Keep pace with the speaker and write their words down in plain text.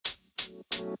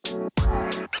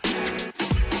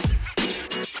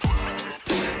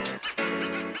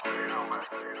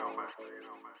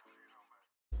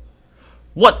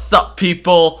What's up,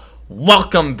 people?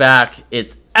 Welcome back.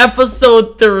 It's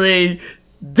episode 3.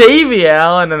 Davey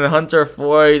Allen and Hunter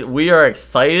Floyd. We are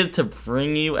excited to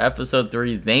bring you episode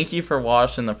 3. Thank you for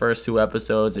watching the first 2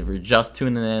 episodes. If you're just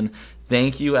tuning in,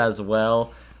 thank you as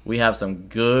well. We have some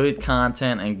good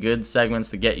content and good segments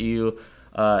to get you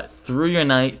through your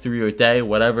night, through your day,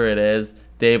 whatever it is.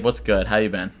 Dave, what's good? How you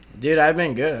been? Dude, I've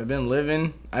been good. I've been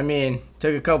living.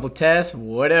 Took a couple tests,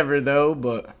 whatever though,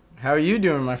 but how are you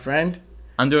doing, my friend?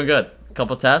 I'm doing good. A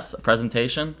couple tests, a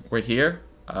presentation. We're here.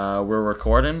 We're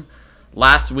recording.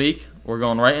 Last week, we're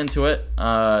going right into it.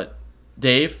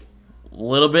 Dave, a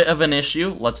little bit of an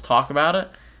issue. Let's talk about it.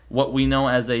 What we know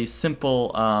as a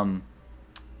simple,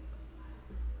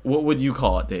 what would you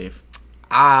call it, Dave?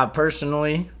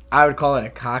 Personally, I would call it a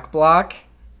cock block.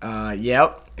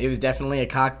 Yep, it was definitely a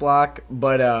cock block,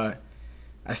 but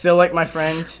I still like my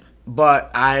friend,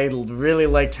 but I really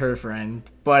liked her friend.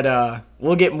 But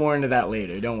we'll get more into that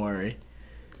later. Don't worry.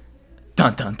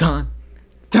 Dun dun dun.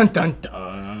 Dun dun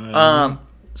dun.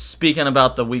 Speaking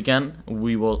about the weekend,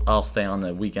 I'll stay on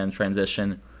the weekend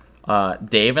transition.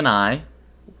 Dave and I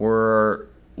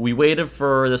we waited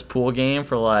for this pool game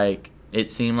for it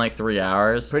seemed like 3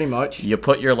 hours. Pretty much. You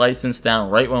put your license down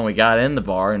right when we got in the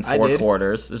bar in 4 did.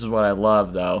 quarters. This is what I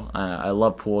love, though. I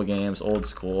love pool games, old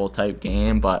school type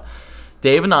game. But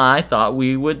Dave and I thought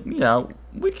we would,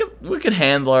 we could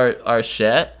handle our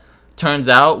shit. Turns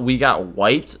out we got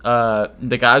wiped.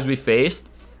 The guys we faced,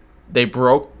 they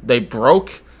broke,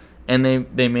 and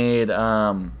they made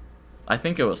I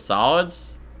think it was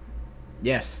solids.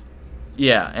 Yes.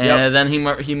 Yeah, and then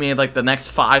he made the next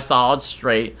 5 solids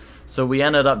straight. So we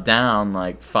ended up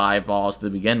down 5 balls to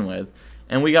begin with,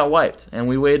 and we got wiped. And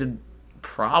we waited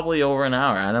probably over an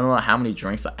hour. I don't know how many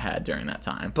drinks I had during that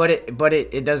time. But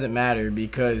it doesn't matter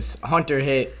because Hunter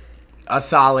hit a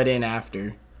solid in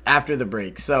after the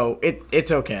break, so it's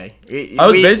okay. I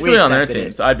was basically on their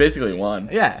team, so I basically won.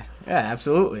 Yeah,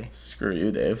 absolutely. Screw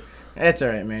you, Dave. It's all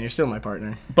right, man. You're still my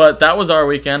partner. But that was our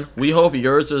weekend. We hope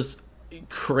yours was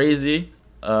crazy,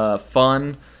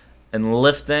 fun, and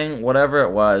lifting, whatever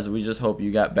it was. We just hope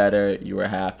you got better, you were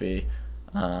happy.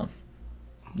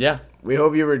 Yeah. We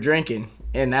hope you were drinking.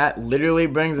 And that literally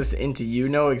brings us into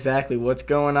exactly what's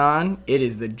going on. It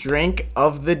is the drink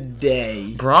of the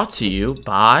day. Brought to you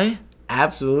by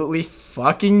absolutely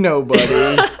fucking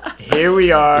nobody. Here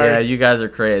we are. Yeah, you guys are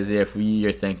crazy if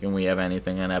you're thinking we have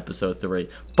anything on episode 3.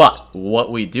 But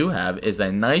what we do have is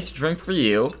a nice drink for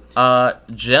you.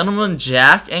 Gentleman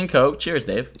Jack and Coke. Cheers,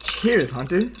 Dave. Cheers,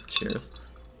 Hunter. Cheers.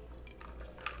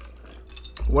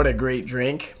 What a great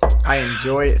drink. I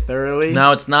enjoy it thoroughly.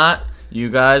 Now, it's not, you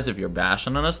guys, if you're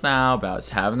bashing on us now about us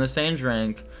having the same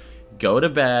drink, go to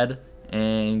bed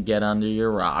and get under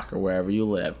your rock or wherever you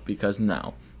live. Because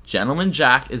no. Gentleman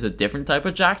Jack is a different type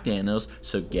of Jack Daniels,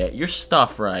 so get your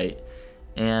stuff right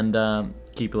and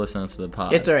keep listening to the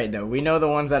pod. It's alright though. We know the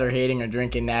ones that are hating are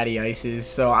drinking Natty Ices,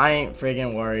 so I ain't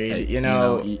friggin' worried. Hey,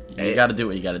 you gotta do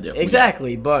what you gotta do.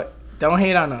 Exactly, but don't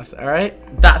hate on us,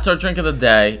 alright? That's our drink of the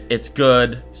day. It's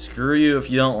good. Screw you if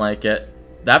you don't like it.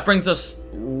 That brings us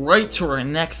right to our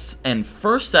next and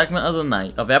first segment of the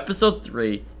night of episode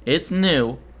 3. It's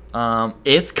new.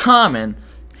 It's common.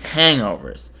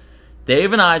 Hangovers.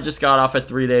 Dave and I just got off a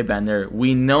 3-day bender.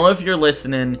 We know if you're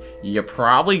listening, you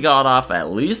probably got off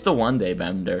at least a 1-day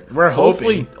bender. We're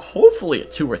hoping. Hopefully a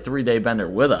 2 or 3-day bender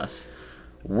with us.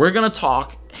 We're going to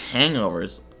talk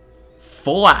hangovers,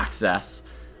 full access.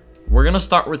 We're going to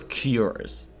start with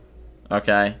cures.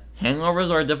 Okay?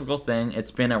 Hangovers are a difficult thing.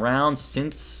 It's been around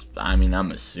since,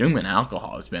 I'm assuming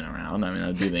alcohol has been around.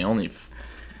 That'd be the only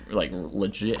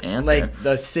legit answer.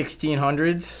 The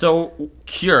 1600s. So,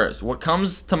 cures. What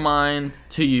comes to mind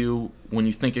to you when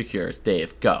you think of cures?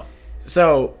 Dave, go.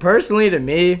 So, personally to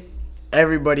me,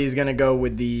 everybody's going to go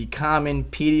with the common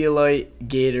Pedialyte,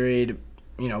 Gatorade,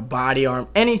 Body Arm,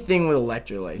 anything with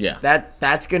electrolytes. Yeah.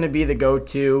 That's going to be the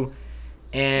go-to.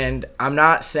 And I'm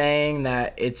not saying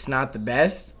that it's not the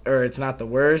best or it's not the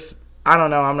worst. I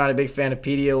don't know. I'm not a big fan of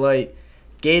Pedialyte.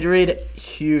 Gatorade,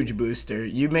 huge booster.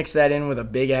 You mix that in with a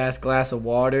big-ass glass of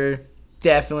water,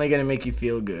 definitely going to make you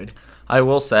feel good. I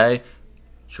will say,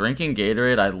 drinking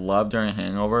Gatorade I love during a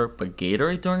hangover, but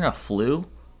Gatorade during a flu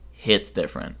hits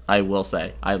different. I will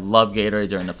say. I love Gatorade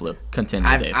during the flu.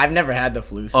 Continue, Dave. I've never had the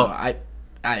flu, so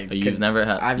You've never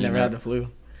had... I've never had the flu.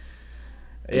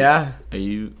 Yeah. Are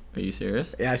you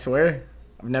serious? Yeah, I swear.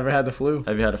 I've never had the flu.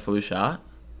 Have you had a flu shot?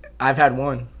 I've had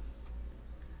one.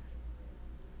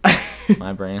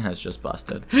 My brain has just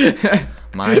busted.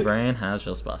 My brain has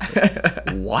just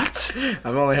busted. What?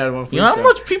 I've only had one flu You know shot. how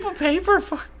much people pay for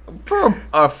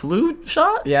a flu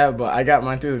shot? Yeah, but I got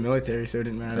mine through the military, so it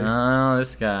didn't matter. Oh,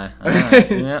 this guy. All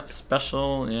right. Yep,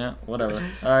 special. Yeah, whatever.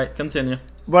 All right, continue.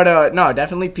 But no,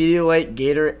 definitely Pedialyte,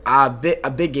 Gatorade. A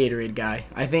big Gatorade guy.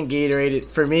 I think Gatorade,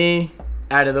 for me,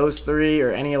 out of those three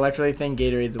or any electrolyte thing,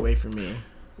 Gatorade's the way for me.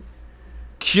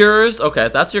 Cures. Okay,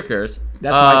 that's your cures.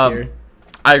 That's my cure.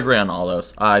 I agree on all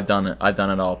those. I've done it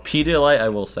all. Pedialyte, I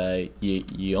will say,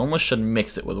 you almost should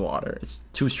mix it with water. It's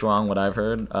too strong, what I've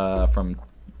heard from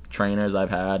trainers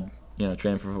I've had.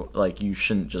 Training for, like, you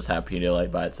shouldn't just have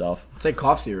Pedialyte by itself. It's like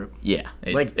cough syrup. Yeah,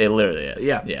 it literally is.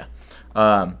 Yeah.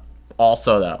 Yeah.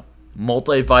 Also, though,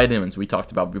 multivitamins we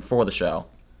talked about before the show,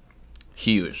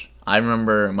 huge. I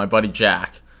remember my buddy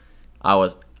Jack. I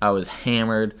was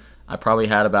hammered. I probably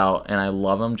had about, and I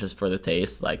love them just for the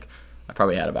taste. Like, I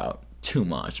probably had about too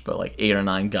much, but like 8 or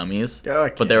 9 gummies.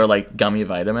 Okay. But they were like gummy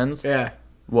vitamins. Yeah.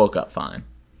 Woke up fine.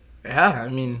 Yeah, I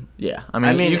mean,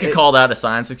 you could call that a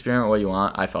science experiment, what you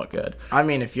want. I felt good. I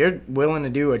mean, if you're willing to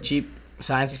do a cheap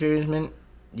science experiment,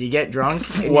 you get drunk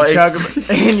and What you chug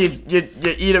and you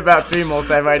eat about 3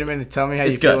 multivitamins and tell me how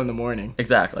you feel good. in the morning.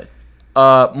 Exactly.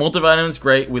 Multivitamins,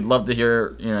 great. We'd love to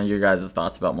hear your guys'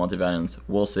 thoughts about multivitamins.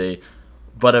 We'll see.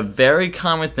 But a very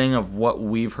common thing of what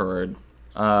we've heard,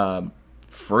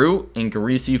 fruit and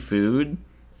greasy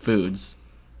foods.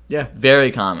 Yeah.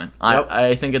 Very common. Yep.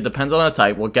 I think it depends on the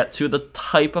type. We'll get to the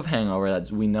type of hangover.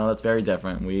 We know that's very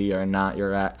different. We are not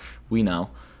we know.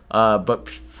 But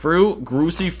fruit,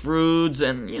 greasy foods,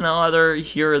 and other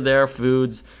here or there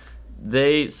foods,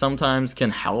 they sometimes can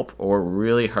help or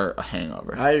really hurt a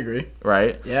hangover. I agree.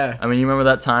 Right? Yeah. I mean, you remember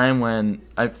that time when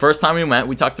first time we met?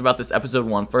 We talked about this episode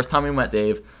 1. First time we met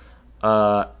Dave,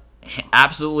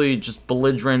 absolutely just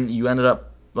belligerent. You ended up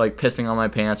like pissing on my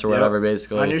pants or whatever,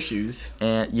 basically. On your shoes.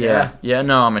 And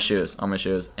no, on my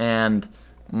shoes. And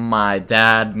my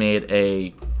dad made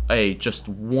a just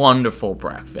wonderful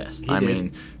breakfast. He did.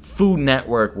 Mean, Food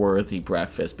Network worthy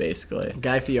breakfast, basically.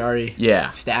 Guy Fieri. Yeah.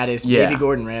 Status. Yeah. Baby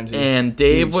Gordon Ramsay. And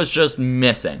Dave Huge. was just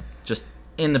missing, just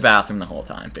in the bathroom the whole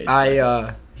time,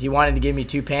 basically. He wanted to give me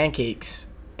 2 pancakes,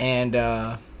 and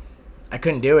I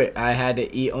couldn't do it. I had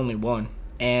to eat only 1.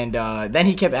 And then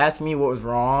he kept asking me what was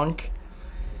wrong,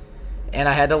 and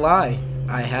I had to lie.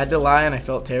 And I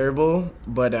felt terrible,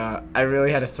 but I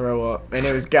really had to throw up, and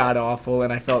it was god-awful,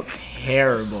 and I felt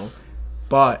terrible.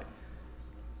 But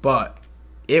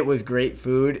it was great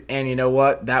food, and you know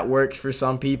what? That works for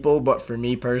some people, but for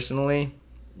me personally,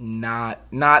 not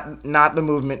the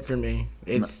movement for me.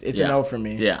 It's a no for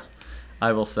me. Yeah.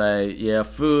 I will say,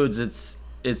 foods, it's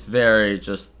very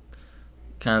just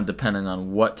kind of depending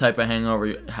on what type of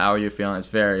hangover, how you're feeling. It's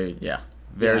very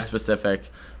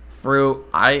specific. Fruit,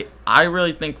 I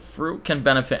really think fruit can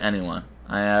benefit anyone.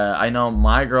 I know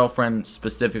my girlfriend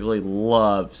specifically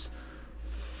loves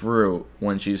fruit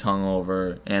when she's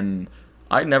hungover, and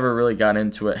I never really got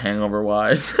into it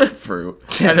hangover-wise. Fruit.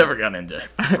 I never got into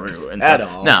fruit. At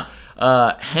all. No.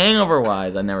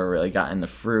 Hangover-wise, I never really got into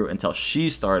fruit until she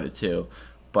started to.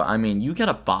 But, I mean, you get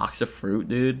a box of fruit,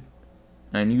 dude,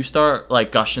 and you start,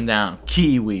 like, gushing down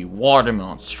kiwi,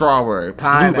 watermelon, strawberry,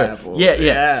 pineapple. Blueberry.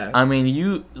 Yeah. I mean,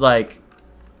 you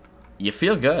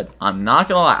feel good. I'm not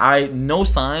going to lie. No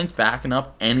signs backing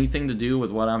up anything to do with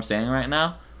what I'm saying right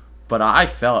now. But I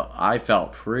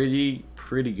felt pretty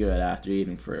good after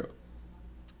eating fruit.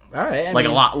 All right. A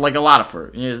lot of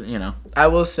fruit, I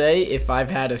will say, if I've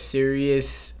had a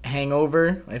serious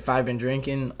hangover, if I've been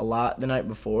drinking a lot the night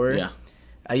before,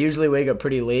 I usually wake up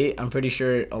pretty late. I'm pretty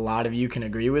sure a lot of you can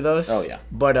agree with us. Oh, yeah.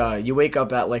 But you wake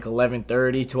up at like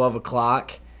 11:30, 12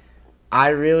 o'clock. I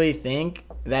really think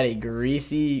that a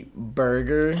greasy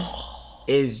burger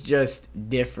is just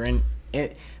different.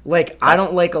 I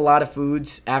don't like a lot of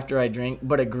foods after I drink,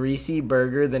 but a greasy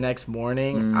burger the next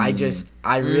morning,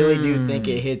 I really do think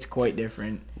it hits quite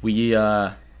different. We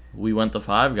went to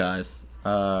Five Guys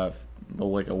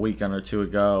like a weekend or 2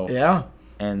 ago. Yeah.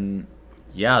 And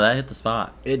that hit the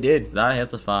spot. It did. That hit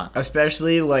the spot.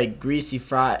 Especially like greasy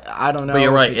fried. I don't know. But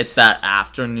you're right. It's that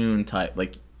afternoon type.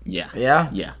 Like, Yeah.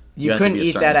 Yeah. You couldn't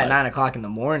eat that at 9 o'clock in the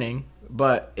morning.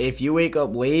 But if you wake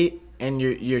up late and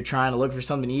you're trying to look for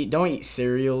something to eat, don't eat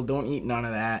cereal. Don't eat none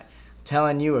of that. I'm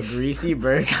telling you, a greasy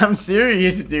burger. I'm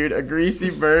serious, dude. A greasy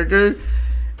burger.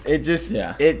 It just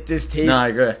tastes. No, I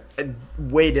agree.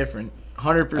 Way different.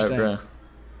 100%. I agree.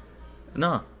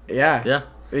 No. Yeah. Yeah.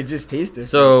 It just tastes different.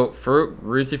 So fruit,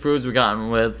 greasy foods we got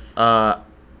with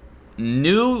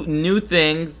new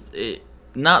things.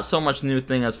 Not so much new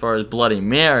thing as far as Bloody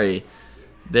Mary,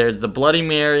 There's the Bloody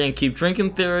Mary and Keep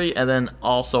Drinking theory, and then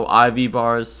also IV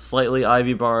bars, slightly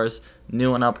IV bars,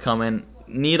 new and upcoming.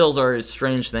 Needles are a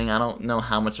strange thing. I don't know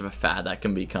how much of a fad that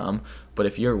can become. But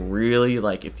if you're really,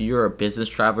 like, if you're a business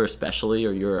traveler especially,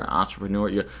 or you're an entrepreneur,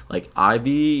 you're, like,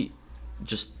 IV,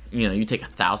 just, you know, you take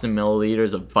 1,000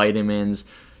 milliliters of vitamins,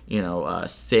 you know,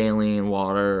 saline,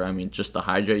 water, I mean, just to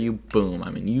hydrate you, boom.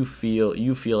 I mean, you feel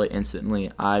it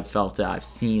instantly. I've felt it. I've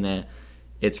seen it.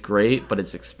 It's great, but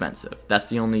it's expensive. That's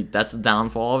the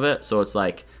downfall of it. So it's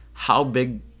like, how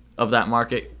big of that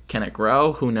market can it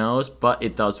grow? Who knows? But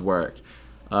it does work.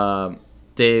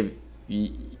 Dave,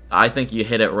 I think you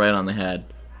hit it right on the head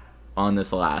on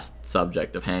this last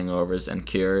subject of hangovers and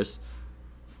cures.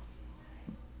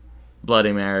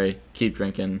 Bloody Mary, keep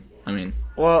drinking. I mean,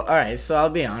 well, all right. So I'll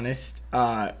be honest.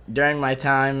 During my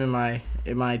time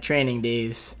in my training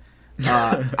days,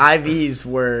 IVs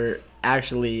were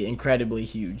actually incredibly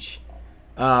huge.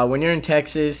 When you're in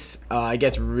Texas, it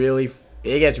gets really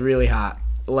hot,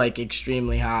 like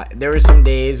extremely hot. There were some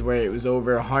days where it was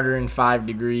over 105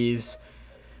 degrees.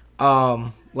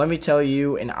 Let me tell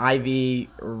you, an IV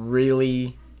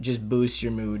really just boosts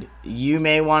your mood. You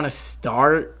may want to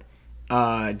start,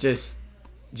 just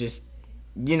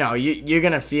you know, you're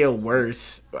gonna feel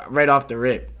worse right off the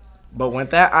rip. But when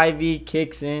that IV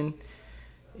kicks in,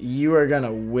 you are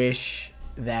gonna wish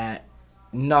that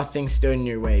nothing stood in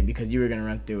your way because you were gonna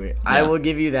run through it. Yeah. I will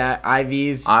give you that.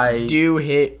 IVs do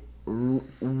hit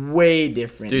way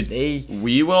different. Dude,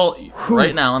 we will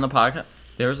right now on the podcast.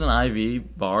 There's an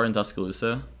IV bar in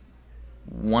Tuscaloosa.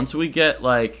 Once we get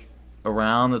like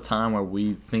around the time where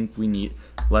we think we need,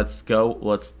 let's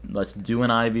do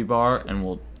an IV bar and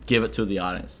we'll give it to the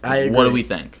audience. I agree. What do we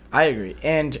think? I agree,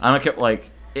 and I don't care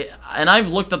and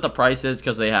I've looked at the prices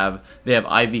because they have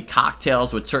IV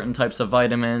cocktails with certain types of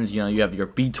vitamins. You know, you have your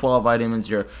B12 vitamins,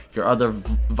 your other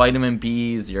vitamin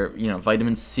Bs, your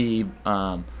vitamin C,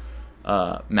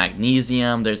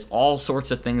 magnesium. There's all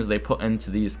sorts of things they put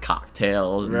into these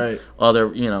cocktails. Right.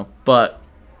 But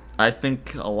I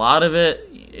think a lot of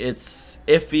it's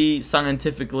iffy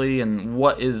scientifically and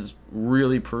what is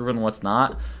really proven, what's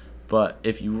not. But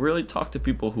if you really talk to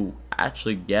people who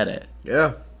actually get it,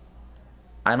 yeah,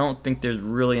 I don't think there's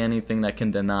really anything that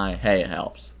can deny, hey, it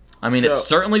helps. I mean, it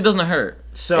certainly doesn't hurt.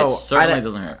 So it certainly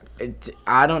doesn't hurt.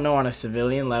 I don't know on a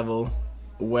civilian level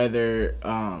whether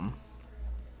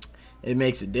it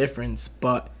makes a difference,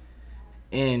 but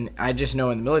I just know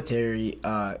in the military,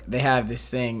 they have this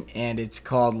thing, and it's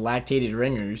called lactated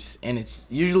ringers, and it's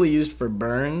usually used for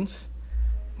burns.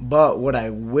 But what I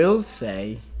will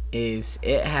say is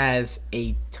it has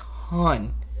a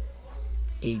ton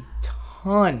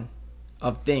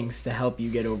of things to help you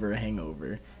get over a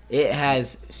hangover. It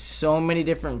has so many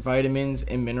different vitamins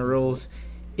and minerals.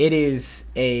 It is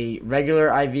a regular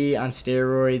IV on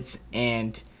steroids,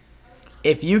 and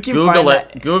if you can Google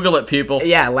it, people.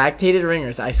 Yeah, lactated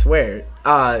ringers, I swear.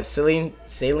 Saline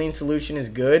solution is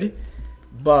good,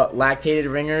 but lactated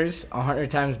ringers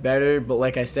 100 times better. But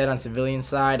like I said, on civilian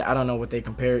side, I don't know what they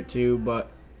compare it to,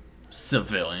 but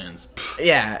civilians.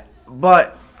 Yeah,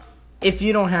 but if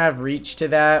you don't have reach to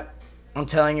that, I'm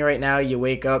telling you right now, you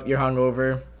wake up, you're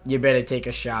hungover, you better take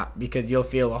a shot because you'll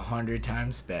feel 100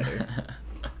 times better.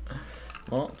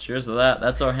 Well, cheers to that.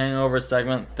 That's our hangover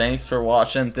segment. Thanks for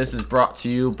watching. This is brought to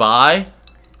you by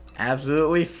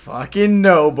absolutely fucking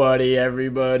nobody,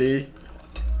 everybody.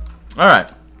 All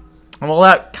right. Well,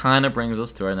 that kind of brings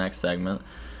us to our next segment.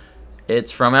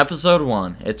 It's from episode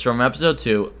 1. It's from episode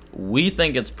 2. We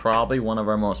think it's probably one of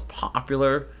our most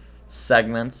popular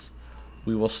segments.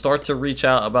 We will start to reach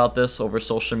out about this over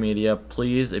social media.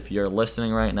 Please, if you're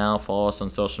listening right now, follow us on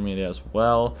social media as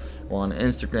well. We're on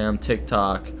Instagram,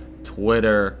 TikTok,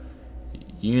 Twitter,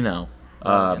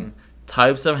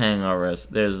 types of hangovers.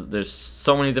 There's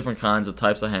so many different kinds of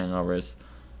types of hangovers.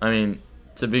 I mean,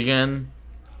 to begin,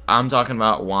 I'm talking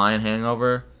about wine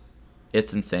hangover.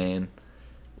 It's insane.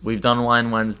 We've done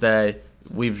Wine Wednesday.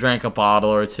 We've drank a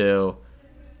bottle or two.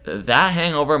 That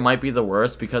hangover might be the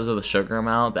worst because of the sugar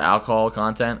amount, the alcohol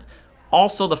content.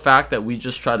 Also, the fact that we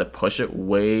just try to push it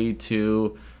way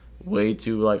too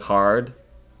like hard.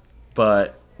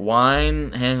 But wine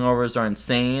hangovers are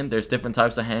insane. There's different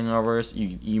types of hangovers.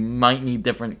 You might need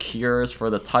different cures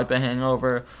for the type of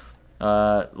hangover.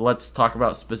 Let's talk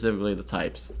about specifically the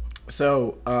types.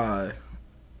 So,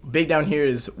 big down here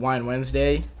is Wine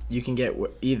Wednesday. You can get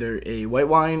either a white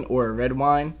wine or a red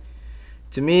wine.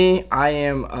 To me, I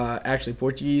am actually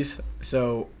Portuguese,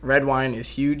 so red wine is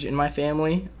huge in my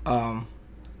family.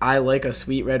 I like a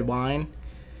sweet red wine.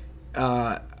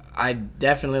 I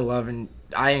definitely love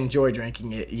I enjoy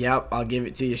drinking it. Yep, I'll give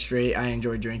it to you straight. I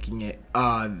enjoy drinking it.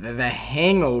 The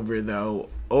hangover though.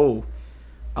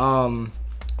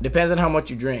 Depends on how much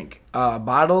you drink.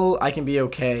 Bottle, I can be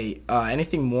okay.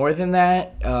 Anything more than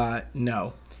that,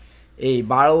 no. A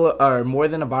bottle or more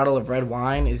than a bottle of red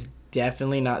wine is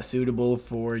definitely not suitable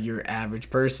for your average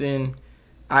person.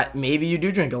 Maybe you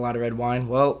do drink a lot of red wine.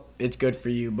 Well, it's good for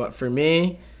you. But for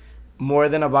me, more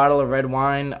than a bottle of red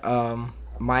wine,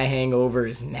 my hangover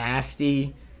is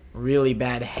nasty. Really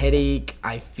bad headache.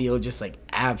 I feel just like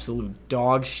absolute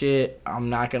dog shit. I'm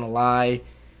not going to lie.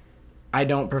 I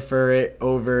don't prefer it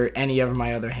over any of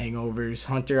my other hangovers.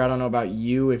 Hunter, I don't know about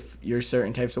you if your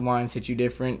certain types of wines hit you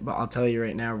different, but I'll tell you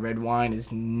right now, red wine is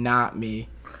not me.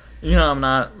 You know, I'm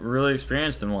not really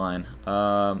experienced in wine.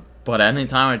 But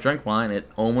anytime I drink wine, it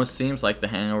almost seems like the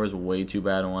hangover is way too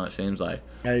bad than what it seems like.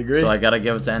 I agree. So I gotta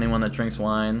give it to anyone that drinks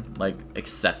wine like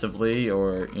excessively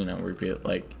or repeat.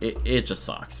 Like it just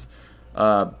sucks.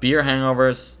 Beer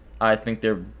hangovers, I think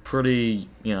they're pretty.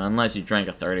 Unless you drank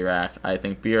a 30 rack, I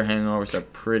think beer hangovers are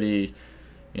pretty.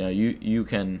 You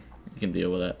can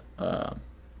deal with it.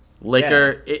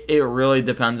 Liquor, yeah. It really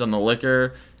depends on the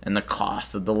liquor and the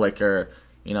cost of the liquor.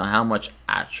 How much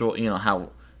actual.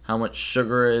 How much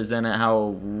sugar is in it,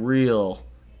 how real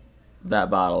that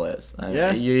bottle is.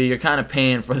 Yeah. You're kind of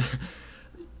paying for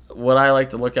what I like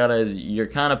to look at is you're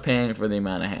kind of paying for the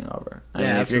amount of hangover. I mean,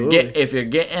 absolutely. If you're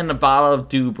getting a bottle of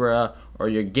Dubra or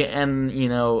you're getting,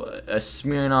 a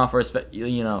Smirnoff or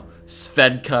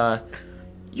Svedka,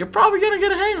 you're probably going to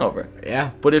get a hangover.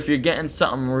 Yeah. But if you're getting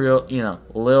something real, a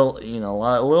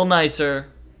little nicer,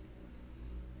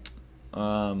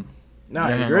 no, I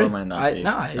agree.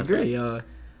 I agree.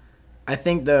 I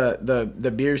think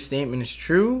the beer statement is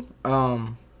true.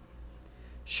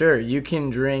 Sure, you can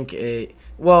drink if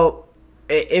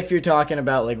you're talking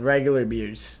about like regular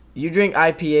beers, you drink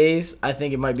IPAs. I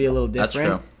think it might be a little different.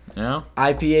 That's true. Yeah.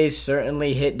 IPAs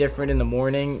certainly hit different in the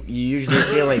morning. You usually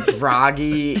feel like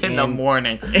groggy in the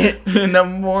morning. In the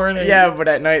morning. Yeah, but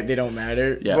at night they don't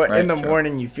matter. Yeah, but right, in the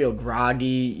morning you feel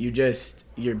groggy.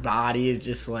 Your body is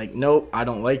just like, nope, I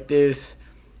don't like this.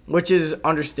 Which is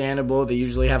understandable. They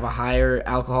usually have a higher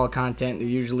alcohol content. They're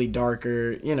usually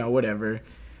darker, whatever.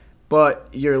 But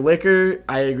your liquor,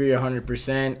 I agree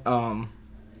 100%.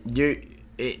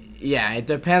 It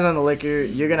depends on the liquor.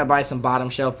 You're going to buy some bottom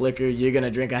shelf liquor. You're going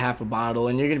to drink a half a bottle,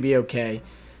 and you're going to be okay.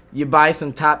 You buy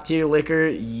some top tier liquor,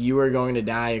 you are going to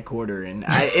die a quarter in.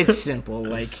 It's simple.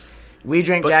 Like, we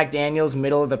drink Jack Daniels,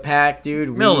 middle of the pack,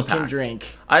 dude. We can drink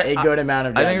a good amount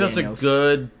of Jack Daniels. I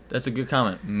think that's a good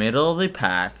comment. Middle of the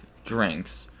pack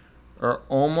drinks are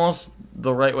almost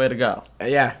the right way to go.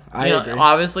 Yeah, I agree.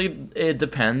 Obviously, it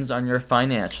depends on your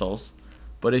financials,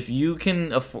 but if you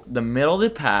can afford, the middle of the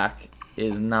pack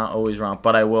is not always wrong.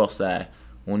 But I will say,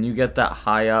 when you get that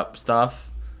high up stuff,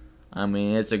 I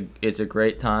mean, it's a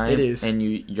great time. It is, and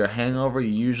your hangover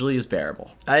usually is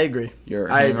bearable. I agree.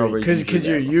 I agree because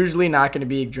you're usually not going to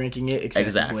be drinking it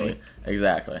excessively.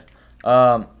 Exactly.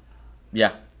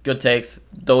 Yeah. Good takes.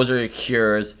 Those are your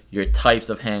cures, your types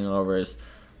of hangovers.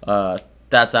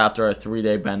 That's after a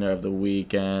 3-day bender of the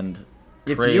weekend.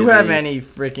 If you have any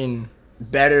freaking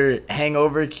better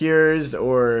hangover cures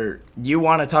or you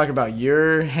want to talk about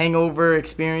your hangover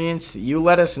experience, you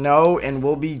let us know and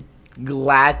we'll be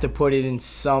glad to put it in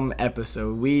some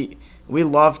episode. We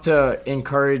love to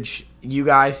encourage you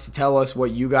guys to tell us what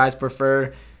you guys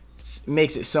prefer. It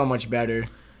makes it so much better.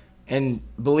 And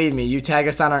believe me, you tag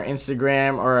us on our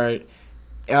Instagram or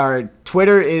our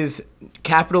Twitter is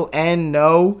capital N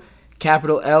no,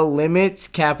 capital L limits,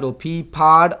 capital P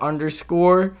pod _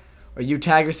 or you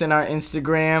tag us in our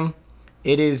Instagram.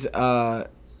 It is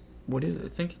what is it? I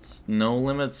think it's no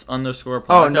limits _ podcast.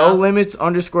 Oh, no limits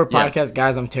 _ podcast. Yeah.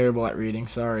 Guys, I'm terrible at reading.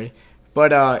 Sorry.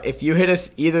 But if you hit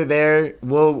us either there,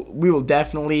 we will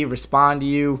definitely respond to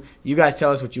you. You guys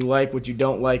tell us what you like, what you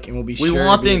don't like, and we'll be sure. We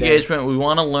want the engagement. We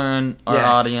want to learn our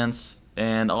audience,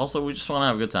 and also we just want to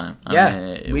have a good time.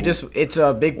 It's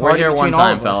a big party. We're here one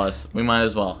time, all of us. Fellas. We might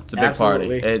as well. It's a big party.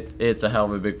 It's a hell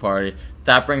of a big party.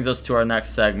 That brings us to our next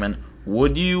segment.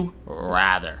 Would you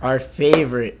rather? Our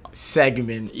favorite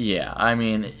segment. Yeah, I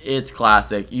mean, it's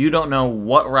classic. You don't know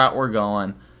what route we're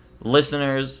going.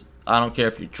 Listeners, I don't care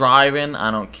if you're driving.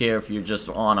 I don't care if you're just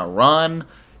on a run.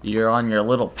 You're on your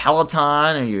little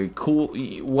Peloton or you're cool,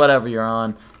 whatever you're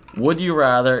on. Would you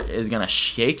rather is going to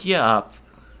shake you up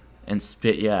and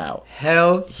spit you out.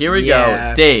 Hell Here we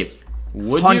go. Dave,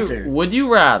 would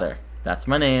you rather, that's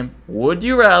my name, would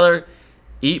you rather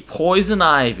eat poison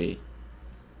ivy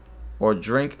or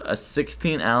drink a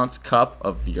 16-ounce cup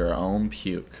of your own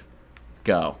puke?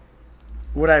 Go.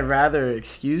 Would I rather,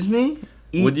 excuse me?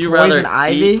 Eat Would you poison rather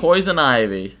ivy eat poison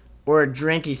ivy? or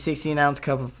drink a 16-ounce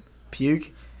cup of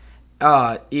puke?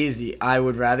 Easy. I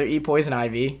would rather eat poison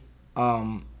ivy.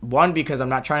 One, because I'm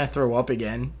not trying to throw up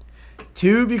again.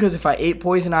 Two, because if I ate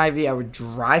poison ivy, I would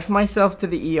drive myself to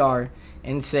the ER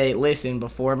and say, listen,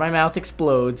 before my mouth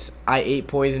explodes, I ate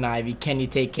poison ivy. Can you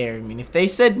take care of me? And if they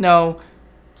said no,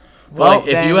 well, Like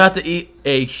if you had to eat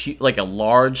a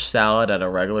large salad at a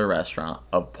regular restaurant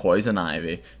of poison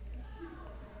ivy,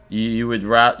 you would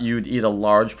eat a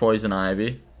large poison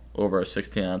ivy over a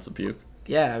 16-ounce of puke.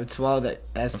 yeah, I would swallow that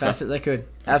as fast as I could.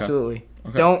 Absolutely.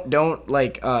 Okay. Don't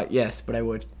yes, but I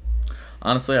would.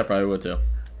 Honestly, I probably would too.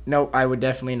 No, I would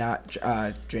definitely not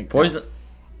drink Poison.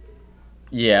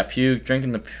 Yeah, puke.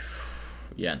 Drinking the.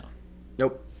 Yeah, no.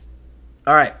 Nope.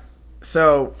 All right.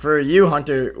 So for you,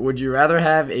 Hunter, would you rather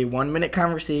have a 1-minute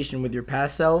conversation with your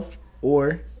past self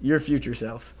or your future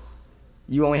self?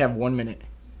 You only have 1 minute.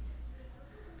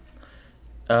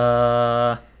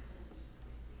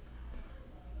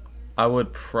 I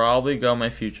would probably go my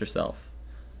future self.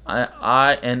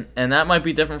 And that might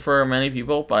be different for many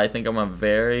people, but I think I'm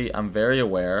very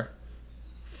aware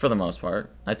for the most part.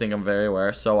 I think I'm very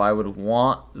aware. So I would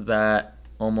want that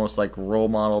almost like role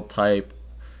model type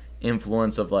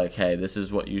influence of like, hey, this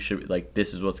is what you should like,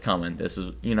 this is what's coming. This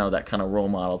is, that kind of role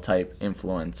model type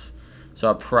influence. So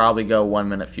I'd probably go 1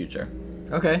 minute future.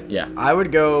 Okay. Yeah. I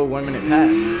would go 1 minute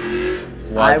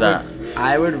past. Why is that?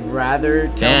 I would rather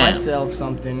tell Damn. myself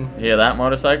something. Yeah, that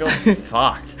motorcycle?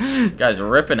 Fuck. Guy's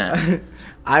ripping it.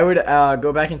 I would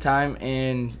go back in time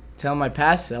and tell my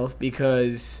past self,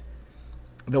 because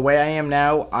the way I am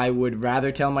now, I would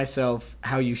rather tell myself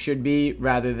how you should be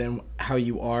rather than how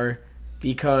you are,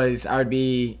 because I would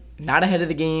be not ahead of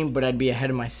the game, but I'd be ahead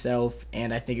of myself,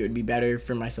 and I think it would be better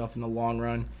for myself in the long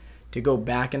run to go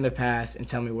back in the past and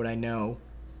tell me what I know,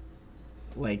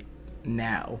 like,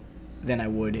 now, than I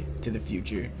would to the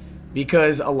future.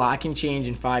 Because a lot can change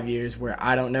in 5 years where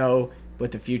I don't know,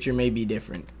 but the future may be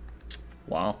different.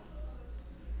 Wow.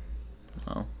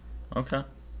 Oh, okay. All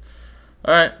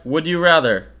right. Would you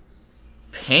rather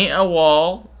paint a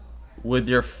wall with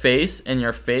your face and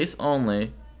your face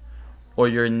only, or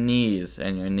your knees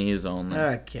and your knees only?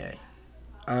 Okay.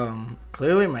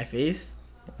 Clearly my face.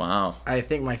 Wow. I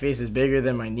think my face is bigger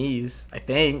than my knees. I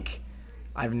think.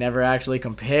 I've never actually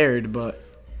compared, but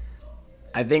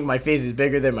I think my face is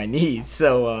bigger than my knees.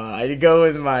 So I'd go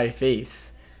with my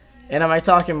face. And am I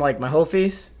talking like my whole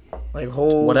face? Like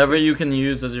whole. Whatever you can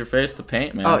use as your face to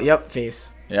paint, man. Oh, yep, face.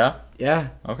 Yeah? Yeah.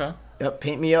 Okay. Yep,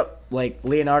 paint me up like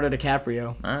Leonardo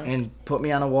DiCaprio Alright. and put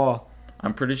me on a wall.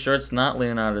 I'm pretty sure it's not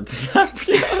Leonardo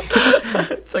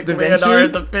DiCaprio. It's like Da Vinci?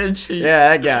 Leonardo da Vinci. Yeah,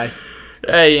 that guy.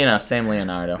 Hey, same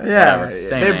Leonardo. Yeah, Whatever.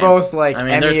 Same they're name. both like I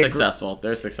mean, they're Emmy successful.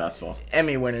 They're successful.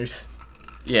 Emmy winners.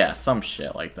 Yeah, some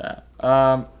shit like that.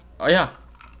 Oh yeah.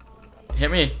 Hit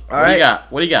me. All What do you right.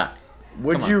 got? What do you got?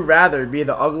 Would Come on. you rather be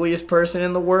the ugliest person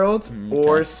in the world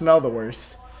or Okay. smell the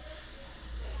worst?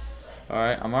 All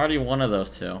right, I'm already one of those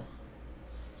two.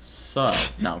 So,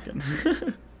 no, I'm kidding.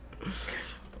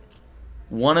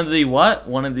 One of the what?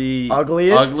 One of the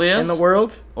Ugliest in the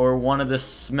world? or one of the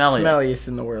smelliest? Smelliest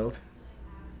in the world.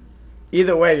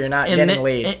 Either way, you're not getting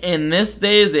laid. In this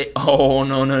day's age, oh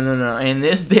no. In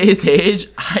this day's age,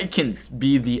 I can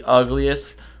be the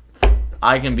ugliest.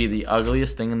 I can be the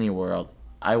ugliest thing in the world.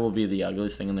 I will be the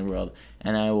ugliest thing in the world,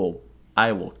 and I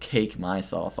will cake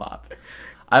myself up.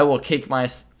 I will cake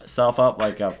myself up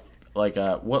like a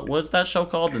what was that show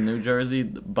called? The New Jersey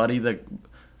Buddy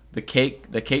the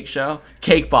cake show?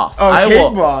 Cake Boss. Oh,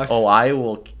 Cake Boss. Oh, I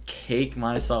will cake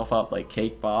myself up like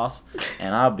Cake Boss,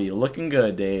 and I'll be looking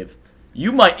good, Dave.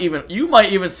 You might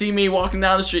even see me walking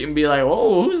down the street and be like,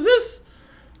 "Whoa, who's this?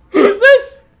 Who's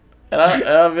this?" And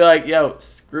I'll be like, "Yo,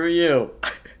 screw you.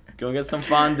 Go get some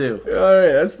fondue." All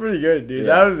right, that's pretty good, dude.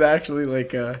 Yeah. That was actually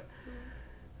like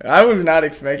I was not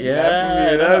expecting that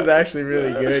from you. That was actually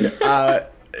really good.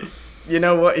 You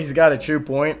know what? He's got a true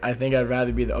point. I think I'd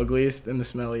rather be the ugliest than the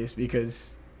smelliest,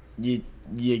 because I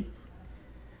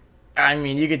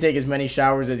mean, you can take as many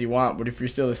showers as you want, but if you're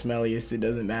still the smelliest, it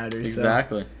doesn't matter.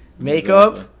 Exactly. So,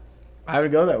 makeup, Exactly. I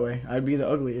would go that way. I'd be the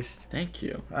ugliest. Thank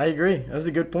you. I agree. That was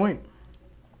a good point.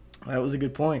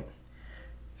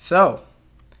 So,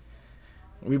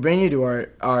 we bring you to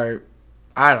our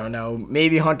I don't know,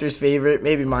 maybe Hunter's favorite,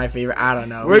 maybe my favorite, I don't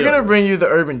know. We're Yeah. going to bring you the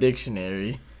Urban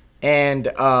Dictionary, and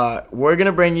we're going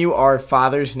to bring you our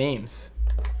father's names.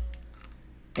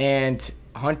 And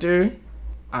Hunter,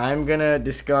 I'm going to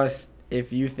discuss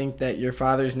if you think that your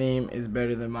father's name is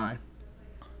better than mine.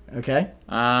 Okay?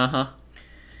 Uh-huh.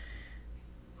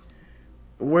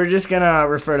 We're just going to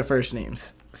refer to first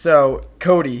names. So,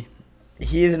 Cody.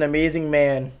 He is an amazing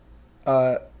man.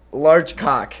 Large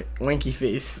cock, winky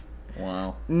face.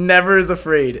 Wow. Never is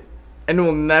afraid, and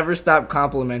will never stop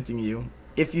complimenting you.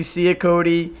 If you see a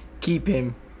Cody, keep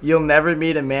him. You'll never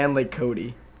meet a man like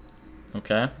Cody.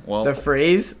 Okay. Well. The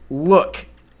phrase, look,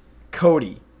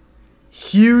 Cody.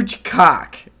 Huge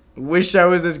cock. Wish I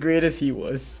was as great as he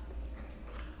was.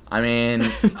 I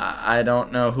mean, I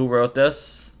don't know who wrote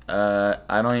this. I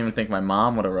don't even think my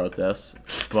mom would have wrote this,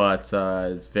 but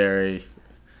it's very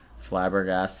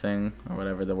flabbergasting or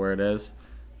whatever the word is.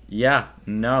 Yeah.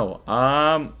 No.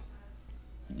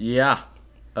 Yeah.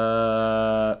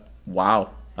 Wow.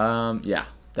 Yeah.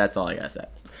 That's all I gotta say.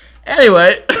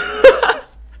 Anyway.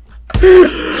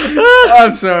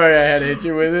 I'm sorry I had to hit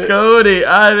you with it. Cody,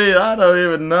 I mean, I don't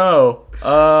even know.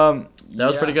 That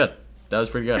was Yeah. pretty good. That was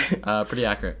pretty good. Pretty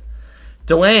accurate.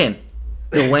 Dwayne.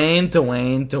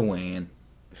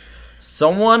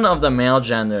 Someone of the male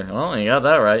gender. Oh, you got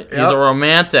that right. He's a Yep.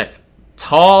 romantic,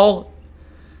 tall,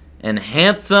 and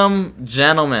handsome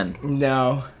gentleman.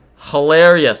 No.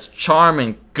 Hilarious,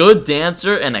 charming, good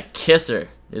dancer, and a kisser.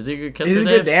 Is he a good kisser, He's a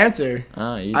Dave? good dancer.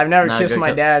 Oh, I've never not a kissed good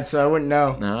my dad, so I wouldn't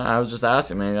know. No, I was just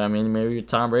asking. Maybe you're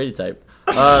Tom Brady type.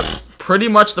 Pretty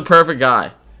much the perfect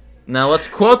guy. Now let's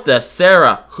quote this.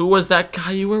 Sarah, who was that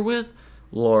guy you were with?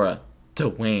 Laura,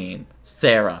 Dwayne,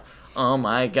 Sarah. Oh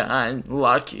my God,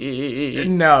 lucky.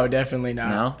 No, definitely not.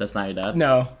 No, that's not your dad.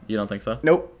 No. You don't think so?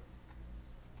 Nope.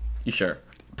 You sure?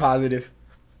 Positive.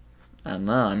 I don't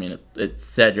know. I mean, it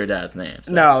said your dad's name.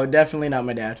 So. No, definitely not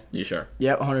my dad. You sure?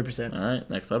 Yep, 100%. All right,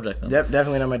 next subject then. Yep,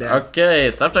 definitely not my dad. Okay,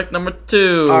 subject number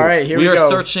 2. All right, here we are go.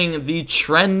 searching the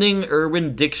trending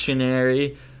Urban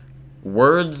Dictionary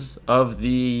words of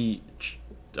the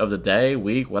day,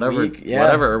 week, whatever, yeah.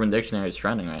 whatever Urban Dictionary is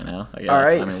trending right now. I guess. All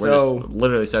right, I mean, so- we're just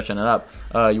literally searching it up.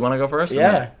 You want to go first? or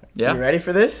Yeah. me? Yeah. You ready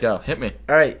for this? Go, hit me.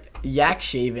 All right. Yak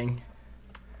shaving.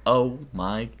 Oh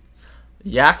my,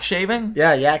 yak shaving?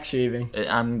 Yeah, yak shaving.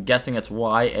 I'm guessing it's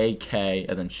YAK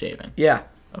and then shaving. Yeah.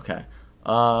 Okay.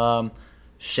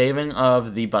 Shaving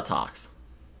of the buttocks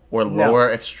or No. lower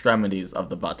extremities of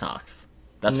the buttocks.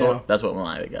 That's No. what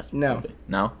my guess. No. Would be.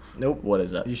 No. Nope. What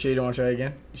is it? You sure you don't want to try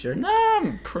again? You sure? No,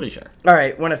 I'm pretty sure. All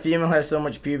right. When a female has so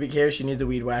much pubic hair, she needs a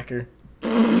weed whacker.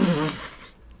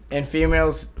 And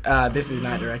females, this is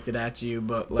not directed at you,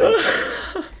 but like,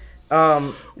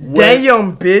 damn,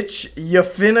 bitch, you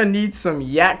finna need some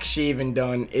yak shaving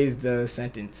done is the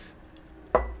sentence.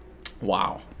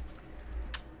 Wow.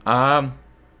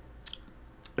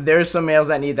 There's some males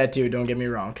that need that too. Don't get me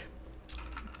wrong.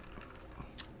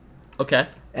 Okay.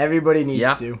 Everybody needs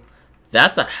Yeah. to.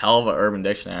 That's a hell of a Urban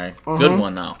Dictionary. Good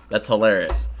one though. That's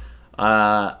hilarious.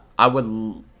 I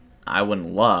wouldn't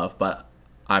love, but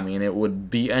I mean, it would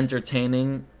be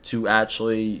entertaining to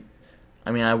actually.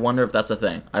 I mean, I wonder if that's a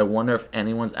thing. I wonder if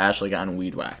anyone's actually gotten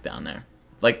weed whacked down there.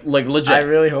 Like legit. I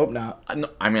really hope not.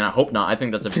 I mean, I hope not. I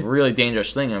think that's a really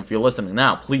dangerous thing. And if you're listening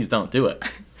now, please don't do it.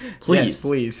 Please. Yes,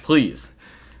 please. Please.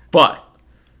 But,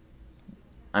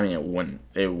 I mean,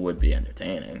 it would be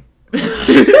entertaining.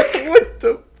 What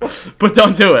the? But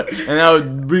don't do it. And that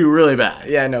would be really bad.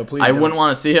 Yeah, no, please. I don't. wouldn't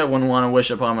want to see it. Wouldn't want to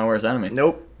wish upon my worst enemy.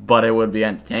 Nope. But it would be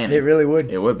entertaining. It really would.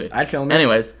 It would be. I'd film it.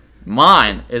 Anyways,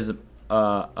 mine is,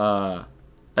 I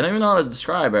don't even know how to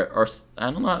describe it, or I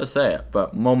don't know how to say it,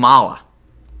 but Momala.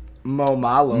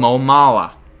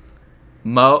 Momala.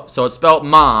 Momala. So it's spelled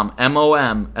mom,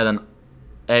 M-O-M, and then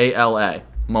A-L-A.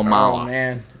 Momala. Oh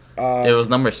man. It was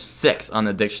number 6 on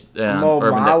the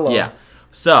Momala. Yeah.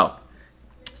 So,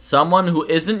 someone who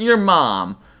isn't your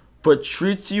mom, but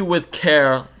treats you with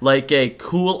care like a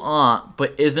cool aunt,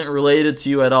 but isn't related to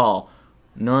you at all.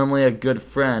 Normally a good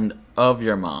friend of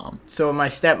your mom. So my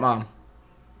stepmom.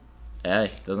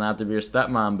 Hey, doesn't have to be your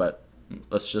stepmom, but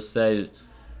let's just say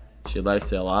she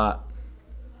likes you a lot.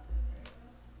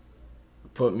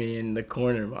 Put me in the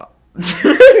corner, mom.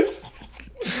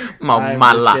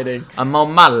 Momala. kidding. A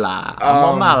momala.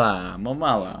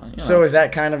 Momala. You know. So is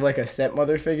that kind of like a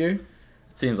stepmother figure?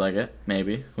 Seems like it.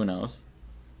 Maybe. Who knows?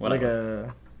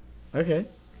 Whatever. Like a. Okay.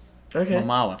 Okay.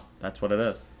 Momala. That's what it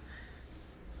is.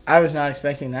 I was not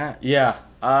expecting that. Yeah.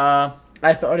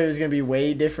 I thought it was gonna be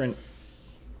way different.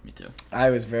 Me too.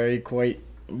 I was very quite.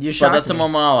 You But shocked that's a me.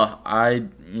 momala.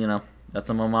 That's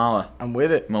a momala. I'm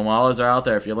with it. Momalas are out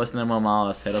there. If you're listening to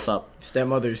momalas, hit us up.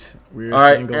 Stepmothers. We're All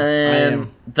right, single. I and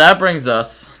am. that brings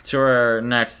us to our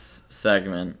next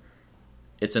segment.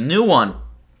 It's a new one.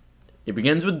 It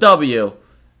begins with W,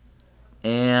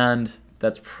 and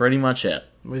that's pretty much it.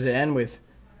 What does it end with?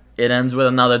 It ends with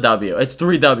another W. It's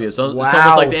 3 W's, so it's Wow.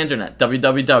 almost like the internet.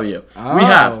 www. Oh. We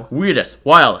have weirdest,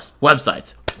 wildest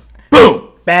websites. Boom!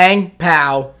 Bang,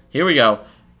 pow. Here we go.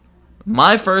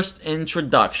 My first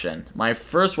introduction, my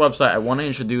first website I want to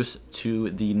introduce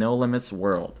to the No Limits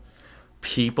world.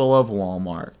 People of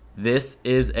Walmart. This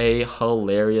is a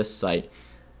hilarious site.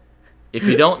 If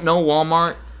you don't know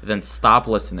Walmart, then stop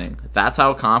listening. That's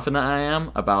how confident I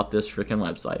am about this freaking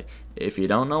website. If you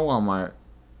don't know Walmart,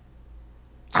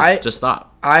 just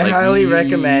stop. I highly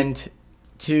recommend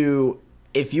to,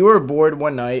 if you are bored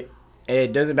one night,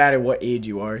 it doesn't matter what age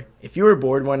you are. If you are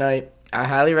bored one night, I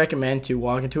highly recommend to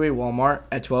walk into a Walmart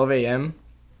at 12 a.m.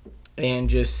 and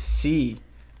just see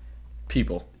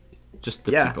people. Just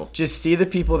the people. Just see the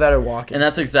people that are walking. And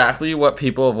that's exactly what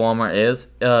People of Walmart is.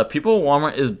 People of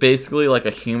Walmart is basically like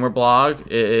a humor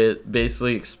blog. It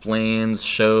basically explains,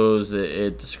 shows,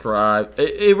 it describes.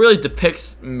 It really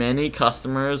depicts many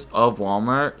customers of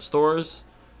Walmart stores.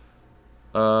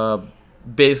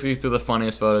 Basically through the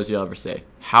funniest photos you'll ever see.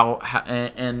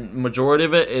 And majority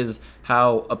of it is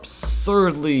how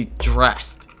absurdly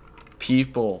dressed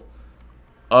people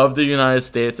of the United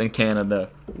States and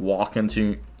Canada walk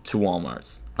into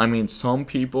Walmarts. I mean, some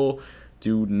people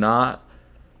do not.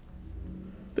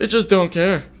 They just don't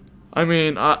care. I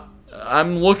mean,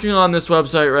 I'm looking on this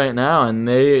website right now, and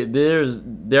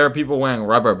there are people wearing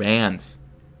rubber bands.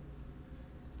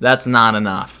 That's not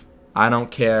enough. I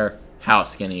don't care how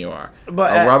skinny you are.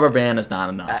 But a rubber band is not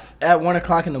enough. At 1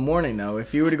 o'clock in the morning, though,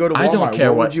 if you were to go to Walmart, I don't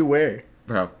care what would you wear?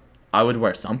 Bro, I would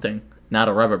wear something, not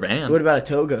a rubber band. What about a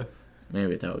toga?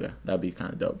 Maybe a toga. That'd be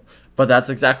kind of dope. But that's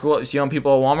exactly what you see on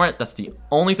People of Walmart. That's the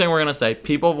only thing we're going to say.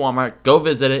 People of Walmart, go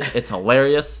visit it. It's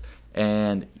hilarious.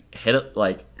 And hit it,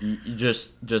 like, you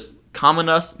just comment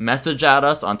us, message at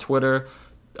us on Twitter,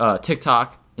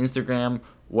 TikTok, Instagram,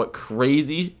 what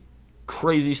crazy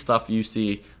stuff you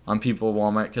see on People of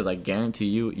Walmart, because I guarantee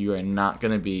you are not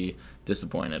going to be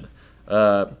disappointed.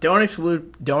 Don't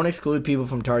exclude people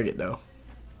from Target, though.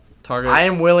 Target. I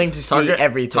am willing to see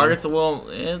everything. Target's a little.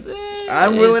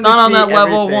 I'm willing it's not to on see that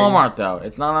level everything. of Walmart, though.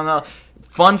 It's not on that.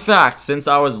 Fun fact: since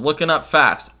I was looking up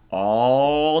facts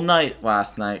all night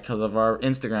last night because of our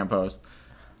Instagram post,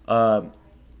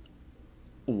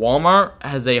 Walmart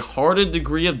has a harder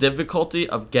degree of difficulty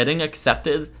of getting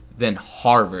accepted than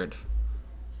Harvard.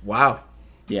 Wow.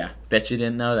 Yeah, bet you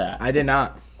didn't know that. I did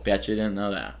not. Bet you didn't know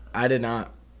that. I did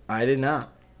not.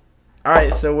 All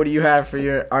right, so what do you have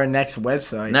for our next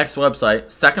website? Next website,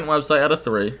 second website out of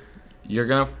 3.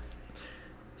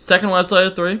 Second website out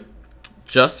of 3,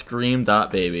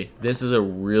 justscream.baby. This is a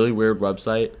really weird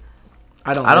website.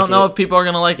 I don't know if people are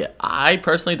gonna like it. I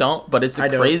personally don't, but it's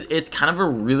crazy. It's kind of a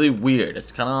really weird.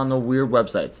 It's kind of on the weird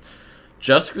websites.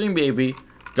 Just Scream Baby.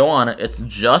 Go on it. It's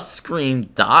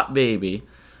justscream.baby.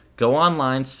 Go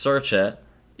online, search it.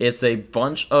 It's a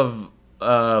bunch of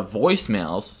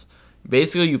voicemails.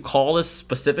 Basically, you call this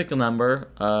specific number.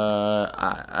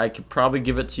 I could probably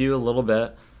give it to you a little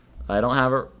bit. I don't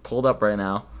have it pulled up right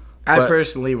now. I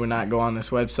personally would not go on this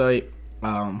website.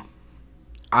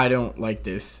 I don't like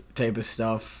this type of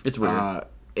stuff. It's weird.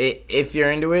 If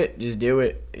you're into it, just do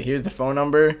it. Here's the phone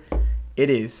number.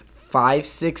 It is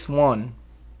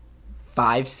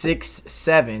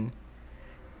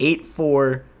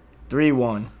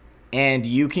 561-567-8431. And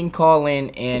you can call in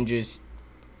and just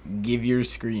give your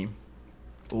scream.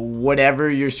 Whatever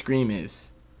your scream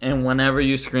is. And whenever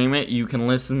you scream it, you can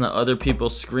listen to other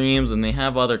people's screams, and they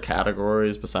have other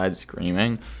categories besides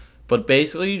screaming. But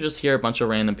basically, you just hear a bunch of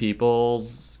random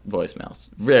people's voicemails.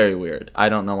 Very weird. I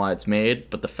don't know why it's made,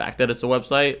 but the fact that it's a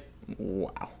website,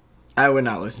 wow. I would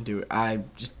not listen to it.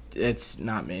 It's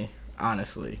not me,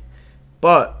 honestly.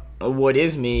 But what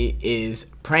is me is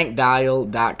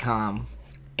prankdial.com.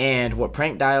 And what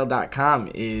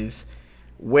prankdial.com is,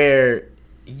 where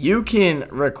you can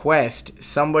request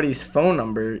somebody's phone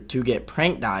number to get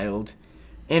prank dialed,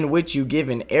 in which you give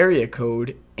an area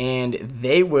code, and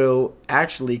they will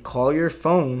actually call your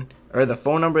phone or the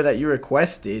phone number that you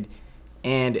requested,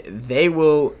 and they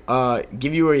will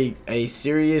give you a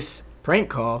serious prank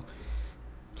call.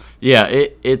 Yeah,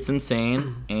 it's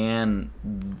insane. And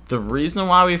the reason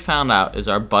why we found out is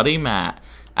our buddy Matt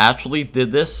actually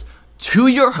did this to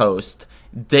your host,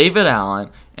 David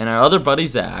Allen, and our other buddy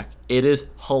Zach. It is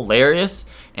hilarious,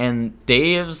 and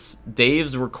Dave's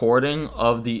recording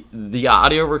of the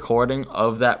audio recording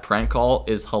of that prank call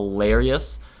is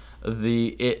hilarious.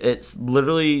 It's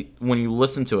literally, when you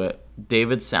listen to it,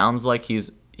 David sounds like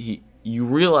you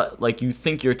realize, like, you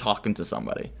think you're talking to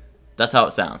somebody. That's how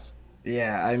it sounds.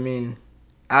 Yeah, I mean,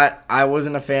 I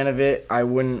wasn't a fan of it. I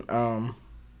wouldn't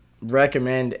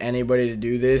recommend anybody to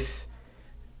do this.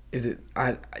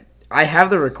 I have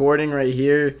the recording right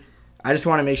here. I just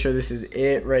want to make sure this is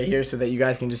it right here so that you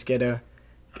guys can just get a...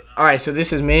 All right, so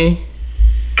this is me.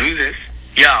 Who's this?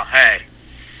 Yo, hey.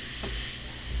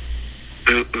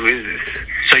 Who is this?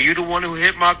 So you the one who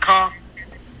hit my car?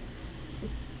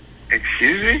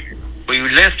 Excuse me? Well, you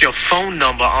left your phone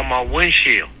number on my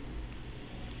windshield.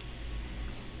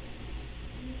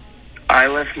 I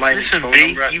left my Listen, phone B,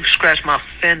 number. you scratched my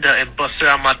fender and busted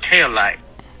out my taillight.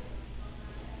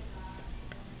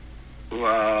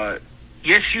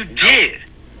 Yes, you did.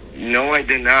 No, I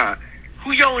did not.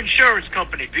 Who your insurance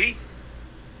company, B?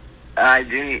 I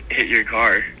didn't hit your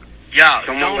car. Yo,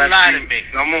 don't lie to me.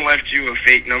 Someone left you a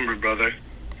fake number, brother.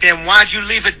 Then why'd you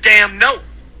leave a damn note?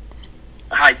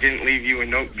 I didn't leave you a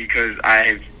note because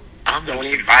I'm don't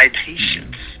losing even my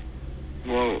patience.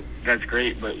 Well, that's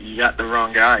great, but you got the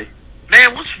wrong guy.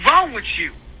 Man, what's wrong with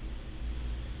you?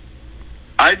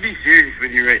 I'd be serious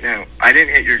with you right now. I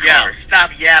didn't hit your Yo, car.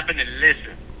 stop yapping and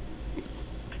listen.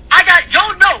 I got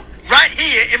your note right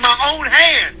here in my own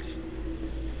hands.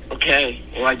 Okay,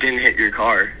 well, I didn't hit your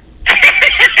car.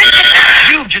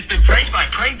 You've just been praised by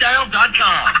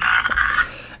prankdial.com.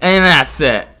 And that's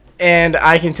it. And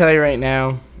I can tell you right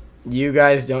now, you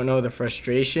guys don't know the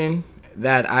frustration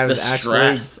that I The was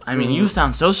actually. stress. I mean, you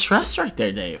sound so stressed right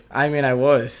there, Dave. I mean, I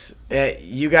was.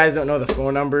 You guys don't know the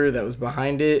phone number that was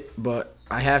behind it, but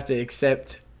I have to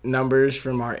accept numbers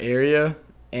from our area,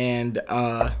 and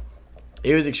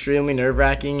it was extremely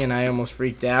nerve-wracking, and I almost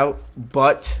freaked out,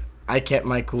 but I kept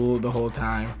my cool the whole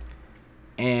time.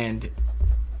 And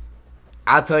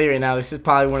I'll tell you right now, this is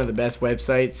probably one of the best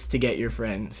websites to get your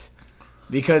friends.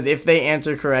 Because if they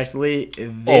answer correctly,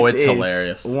 this is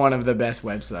hilarious. One of the best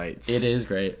websites. It is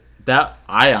great.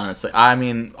 I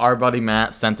mean, our buddy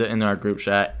Matt sent it into our group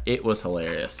chat. It was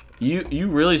hilarious. You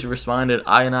really responded.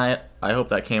 I hope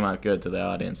that came out good to the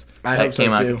audience. I hope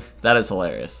so too. That is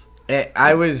hilarious.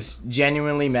 I was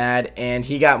genuinely mad, and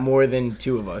he got more than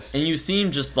two of us. And you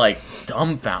seem just like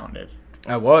dumbfounded.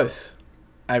 I was.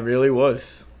 I really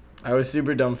was. I was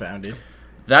super dumbfounded.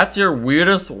 That's your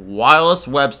weirdest, wildest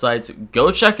websites.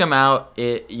 Go check them out.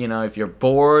 If you're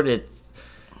bored,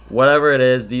 whatever it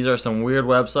is. These are some weird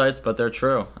websites, but they're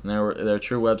true, and they're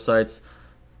true websites.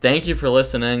 Thank you for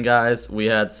listening, guys. We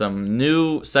had some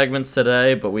new segments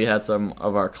today, but we had some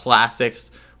of our classics.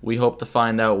 We hope to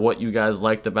find out what you guys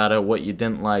liked about it, what you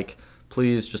didn't like.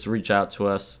 Please just reach out to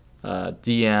us.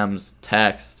 DMs,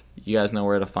 text. You guys know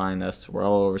where to find us. We're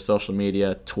all over social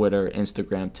media, Twitter,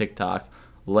 Instagram, TikTok.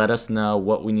 Let us know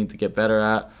what we need to get better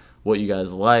at, what you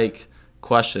guys like,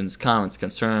 questions, comments,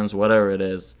 concerns, whatever it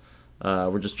is.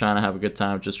 We're just trying to have a good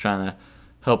time, just trying to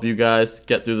help you guys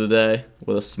get through the day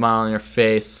with a smile on your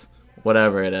face,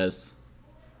 whatever it is.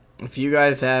 If you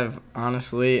guys have,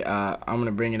 honestly, I'm going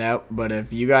to bring it out, but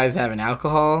if you guys have an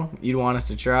alcohol you'd want us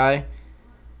to try,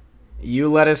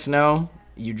 you let us know.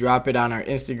 You drop it on our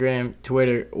Instagram,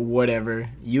 Twitter, whatever.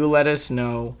 You let us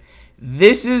know.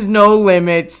 This is No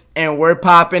Limits, and we're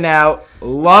popping out.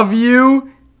 Love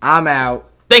you. I'm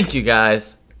out. Thank you,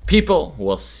 guys. People,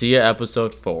 we'll see you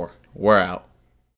episode 4. We're out.